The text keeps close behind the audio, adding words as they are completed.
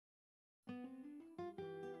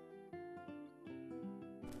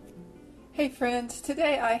Hey friends,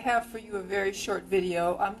 today I have for you a very short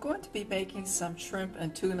video. I'm going to be making some shrimp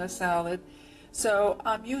and tuna salad. So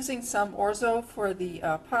I'm using some orzo for the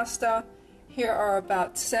pasta. Here are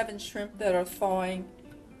about 7 shrimp that are thawing.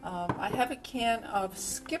 I have a can of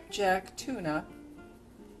skipjack tuna,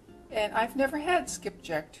 and I've never had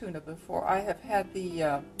skipjack tuna before. I have had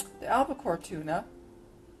the albacore tuna.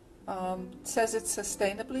 It says it's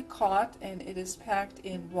sustainably caught and it is packed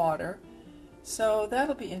in water. So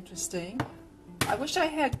that'll be interesting. I wish I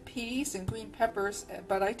had peas and green peppers,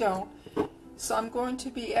 but I don't. So I'm going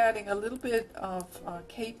to be adding a little bit of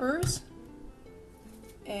capers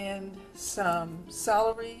and some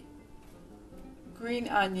celery, green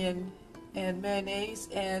onion, and mayonnaise,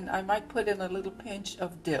 and I might put in a little pinch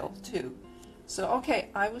of dill too. So okay,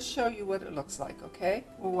 I will show you what it looks like, okay?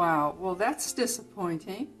 Wow, well that's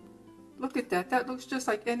disappointing. Look at that. That looks just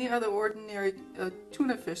like any other ordinary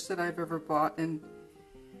tuna fish that I've ever bought, and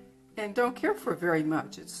don't care for very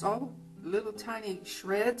much. It's all little tiny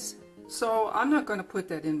shreds. So I'm not going to put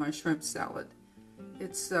that in my shrimp salad.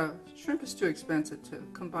 It's shrimp is too expensive to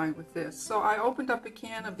combine with this. So I opened up a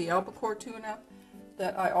can of the albacore tuna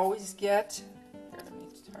that I always get. Here, let me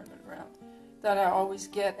turn it around. That I always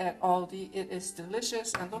get at Aldi. It is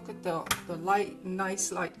delicious, and look at the light,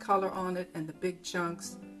 nice light color on it, and the big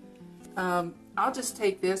chunks. I'll just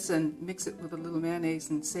take this and mix it with a little mayonnaise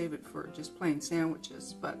and save it for just plain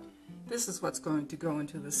sandwiches, but this is what's going to go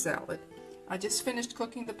into the salad. I just finished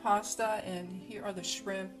cooking the pasta, and here are the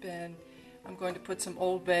shrimp, and I'm going to put some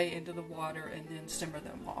Old Bay into the water and then simmer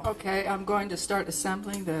them off. Okay, I'm going to start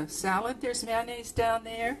assembling the salad. There's mayonnaise down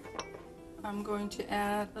there. I'm going to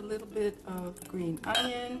add a little bit of green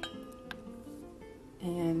onion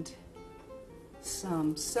and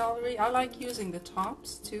some celery. I like using the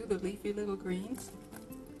tops too, the leafy little greens.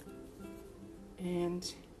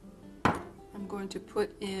 And I'm going to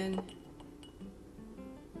put in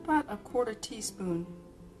about a 1/4 teaspoon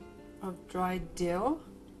of dried dill.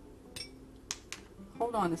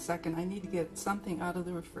 Hold on a second, I need to get something out of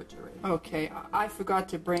the refrigerator. Okay, I forgot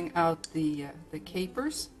to bring out the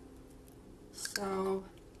capers. So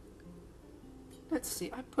let's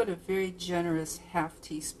see, I put a very generous 1/2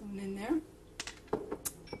 teaspoon in there.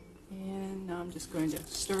 And now I'm just going to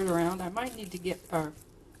stir it around. I might need to get a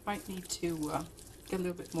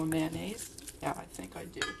little bit more mayonnaise. Yeah, I think I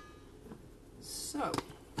do. So a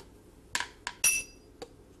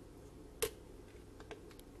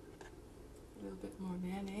little bit more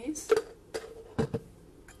mayonnaise.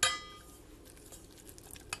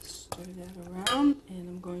 Stir that around, and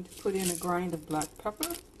I'm going to put in a grind of black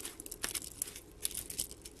pepper.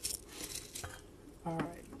 All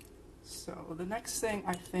right. So the next thing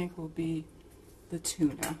I think will be the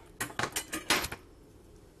tuna.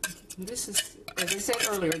 And this is, as I said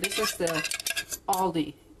earlier, this is the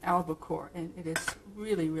Aldi albacore, and it is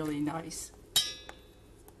really, really nice.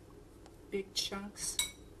 Big chunks.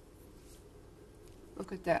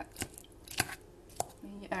 Look at that.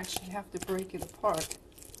 And you actually have to break it apart.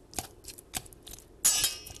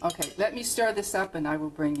 Okay, let me stir this up and I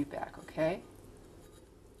will bring you back, okay?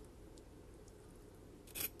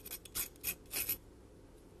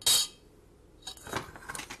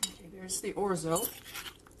 There's the orzo.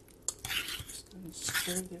 Just going to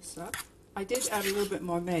stir this up. I did add a little bit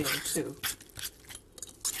more mayo too.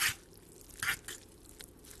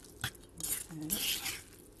 Okay.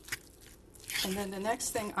 And then the next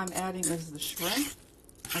thing I'm adding is the shrimp.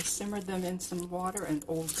 I simmered them in some water and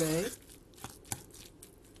Old Bay.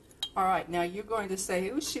 Alright, now you're going to say,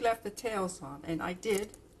 ooh, she left the tails on. And I did,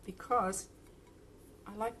 because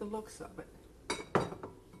I like the looks of it.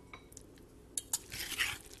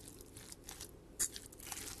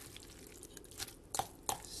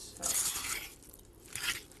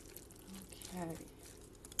 Okay.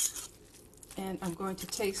 And I'm going to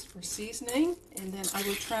taste for seasoning, and then I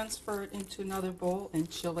will transfer it into another bowl and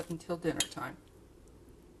chill it until dinner time.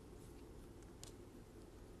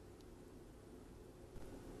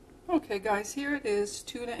 Okay guys, here it is,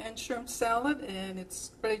 tuna and shrimp salad, and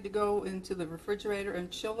it's ready to go into the refrigerator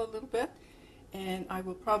and chill a little bit, and I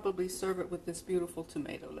will probably serve it with this beautiful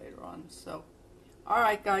tomato later on. So,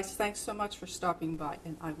 alright guys, thanks so much for stopping by,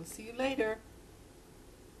 and I will see you later.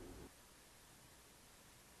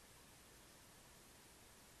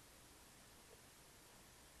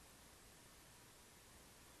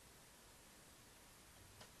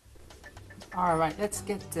 Alright, let's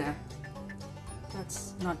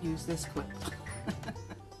not use this clip.